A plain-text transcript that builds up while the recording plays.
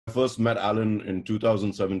first met Alan in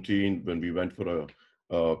 2017 when we went for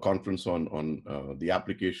a conference on the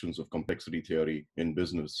applications of complexity theory in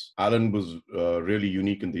business. Alan was really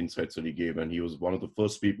unique in the insights that he gave, and he was one of the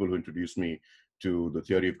first people who introduced me to the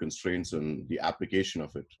theory of constraints and the application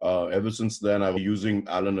of it. Ever since then, I was using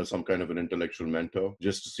Alan as some kind of an intellectual mentor,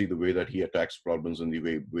 just to see the way that he attacks problems and the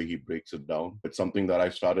way he breaks it down. It's something that I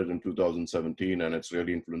started in 2017, and it's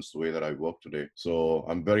really influenced the way that I work today. So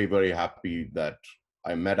I'm very, very happy that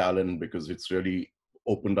I met Alan, because it's really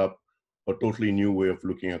opened up a totally new way of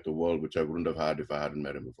looking at the world, which I wouldn't have had if I hadn't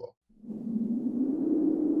met him before.